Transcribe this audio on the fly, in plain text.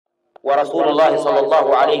ورسول الله صلى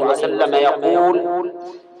الله عليه وسلم يقول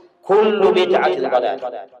كل بدعة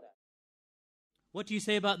ضلالة. What do you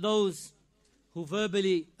say about those who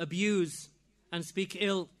verbally abuse and speak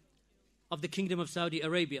ill of the Kingdom of Saudi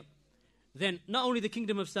Arabia? Then not only the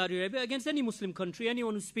Kingdom of Saudi Arabia, against any Muslim country,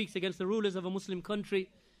 anyone who speaks against the rulers of a Muslim country,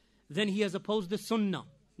 then he has opposed the Sunnah.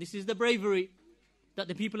 This is the bravery that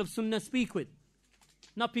the people of Sunnah speak with.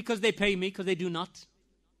 Not because they pay me, because they do not.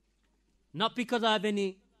 Not because I have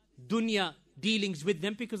any dunya dealings with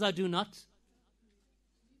them, because I do not.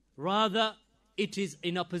 Rather, it is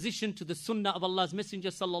in opposition to the Sunnah of Allah's Messenger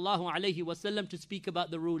sallallahu alaihi wasallam to speak about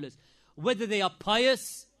the rulers. Whether they are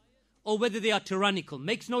pious or whether they are tyrannical,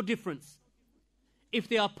 makes no difference. If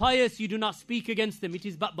they are pious, you do not speak against them. It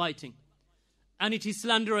is backbiting. And it is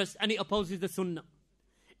slanderous and it opposes the Sunnah.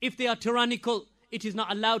 If they are tyrannical, it is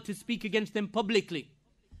not allowed to speak against them publicly,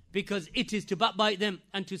 because it is to backbite them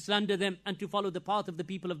and to slander them and to follow the path of the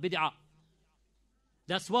people of bid'ah.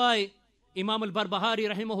 That's why Imam al-Barbahari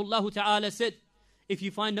rahimahullah ta'ala said, if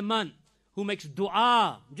you find a man who makes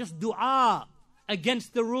dua, just dua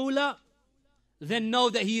against the ruler, then know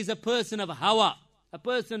that he is a person of hawa, a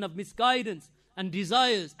person of misguidance and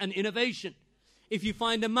desires and innovation. If you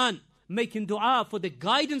find a man making dua for the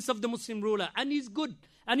guidance of the Muslim ruler and his good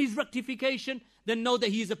and his rectification, then know that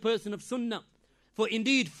he is a person of sunnah. For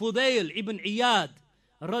indeed, Fudail ibn Iyad,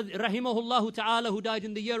 rahimahullah ta'ala, who died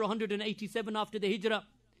in the year 187 after the hijrah,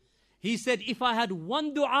 he said, if I had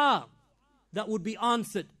one dua that would be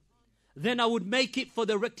answered, then I would make it for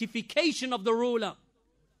the rectification of the ruler.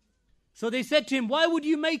 So they said to him, why would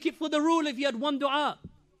you make it for the ruler if you had one dua?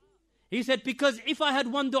 He said, because if I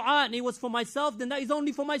had one dua and it was for myself, then that is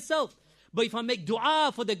only for myself. But if I make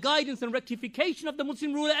dua for the guidance and rectification of the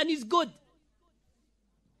Muslim ruler and he's good,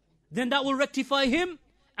 then that will rectify him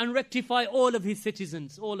and rectify all of his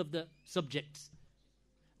citizens, all of the subjects.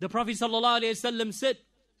 The Prophet ﷺ said,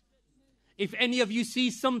 if any of you see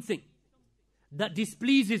something that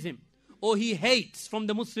displeases him or he hates from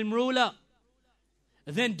the Muslim ruler,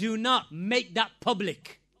 then do not make that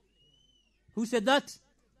public. Who said that?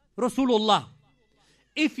 Rasulullah.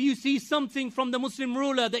 If you see something from the Muslim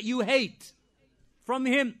ruler that you hate from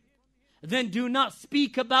him, then do not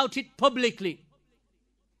speak about it publicly.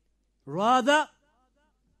 Rather,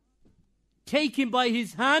 take him by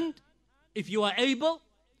his hand, if you are able,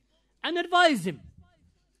 and advise him.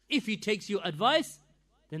 If he takes your advice,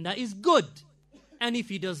 then that is good. And if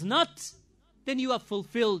he does not, then you have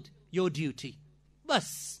fulfilled your duty.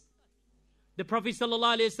 Bas. The Prophet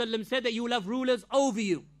ﷺ said that you will have rulers over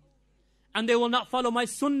you, and they will not follow my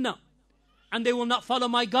sunnah, and they will not follow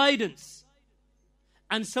my guidance.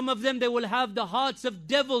 And some of them, they will have the hearts of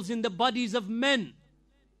devils in the bodies of men.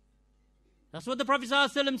 That's what the Prophet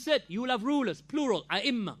ﷺ said. You will have rulers, plural,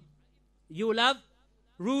 a'imma. You will have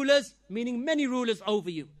rulers, meaning many rulers over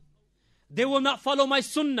you. They will not follow my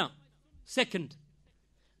sunnah. Second.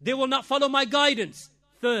 They will not follow my guidance.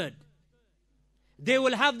 Third. They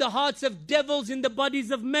will have the hearts of devils in the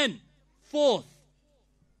bodies of men. Fourth.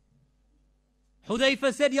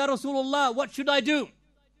 Hudayfa said, Ya Rasulullah, what should I do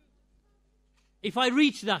if I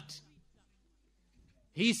reach that?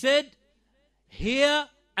 He said, hear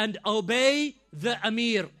and obey the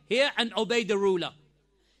Amir. Hear and obey the ruler.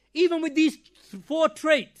 Even with these four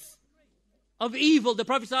traits of evil, the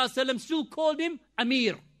Prophet ﷺ still called him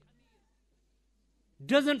Amir.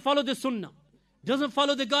 Doesn't follow the Sunnah, doesn't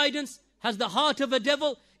follow the guidance, has the heart of a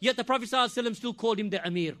devil, yet the Prophet ﷺ still called him the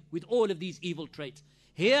Amir with all of these evil traits.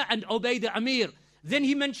 Hear and obey the Amir. Then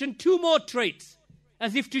he mentioned two more traits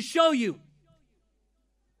as if to show you.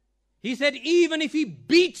 He said, even if he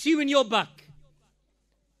beats you in your back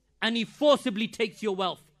and he forcibly takes your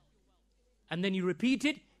wealth. And then you repeat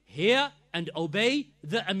it, hear and obey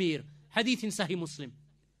the Amir. Hadith in Sahih Muslim.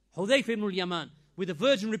 Hudayfa ibn al-Yaman, with a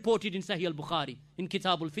version reported in Sahih al-Bukhari, in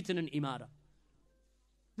Kitab al-Fitan and Imara.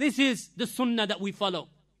 This is the sunnah that we follow.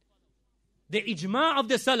 The ijma' of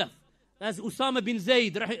the Salaf. As Usama bin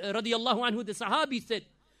Zayd, radiyallahu anhu, the Sahabi said,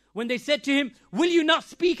 when they said to him, will you not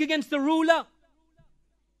speak against the ruler?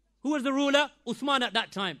 Who was the ruler? Uthman at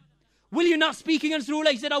that time. Will you not speak against the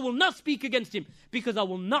ruler? He said, I will not speak against him, because I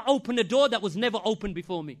will not open a door that was never opened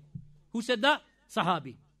before me. Who said that?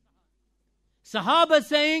 Sahabi. Sahaba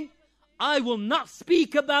saying, I will not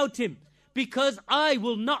speak about him, because I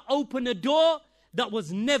will not open a door that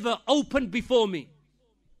was never opened before me.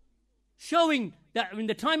 Showing that in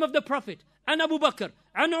the time of the Prophet, and Abu Bakr,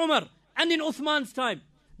 and Umar, and in Uthman's time,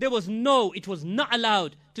 it was not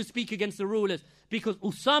allowed to speak against the rulers, because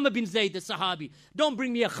Usama bin Zayd, the Sahabi, don't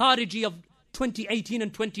bring me a Khariji of 2018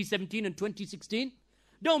 and 2017 and 2016.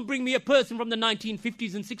 Don't bring me a person from the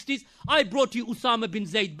 1950s and 60s. I brought you Usama bin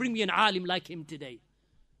Zayd. Bring me an alim like him today.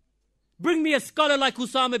 Bring me a scholar like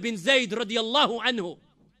Usama bin Zayd radiallahu anhu.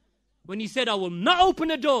 When he said, I will not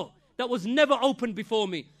open a door that was never opened before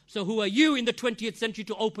me. So who are you in the 20th century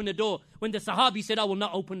to open a door when the Sahabi said, I will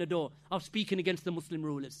not open a door of speaking against the Muslim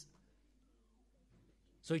rulers?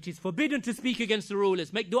 So it is forbidden to speak against the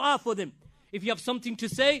rulers. Make dua for them. If you have something to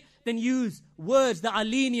say, then use words that are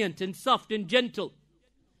lenient and soft and gentle.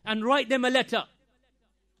 And write them a letter.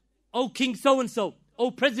 Oh King so-and-so.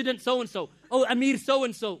 Oh President so-and-so. Oh Amir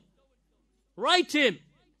so-and-so. Write him.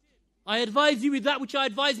 I advise you with that which I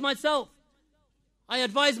advise myself. I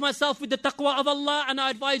advise myself with the taqwa of Allah, and I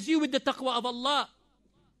advise you with the taqwa of Allah.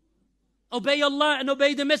 Obey Allah and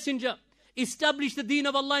obey the Messenger. Establish the deen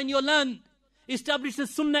of Allah in your land. Establish the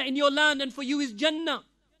sunnah in your land, and for you is Jannah.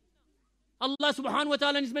 Allah subhanahu wa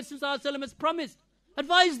ta'ala and His Messenger sallallahu alayhi wa sallam has promised.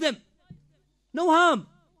 Advise them. No harm.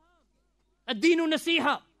 Ad-deenu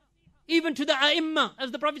nasiha. Even to the a'imma,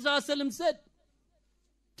 as the Prophet sallallahu alayhi wa sallam said.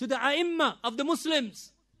 To the a'imma of the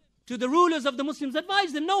Muslims. To the rulers of the Muslims.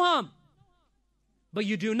 Advise them. No harm. But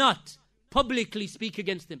you do not publicly speak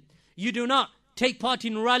against them. You do not take part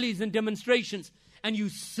in rallies and demonstrations. And you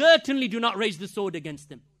certainly do not raise the sword against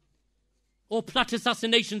them. Or plot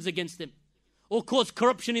assassinations against them. Or cause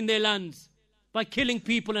corruption in their lands by killing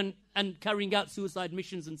people and carrying out suicide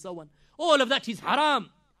missions and so on. All of that is haram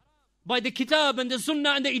by the kitab and the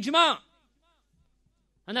sunnah and the ijma'.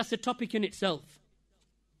 And that's a topic in itself.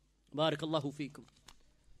 Barakallahu feekum.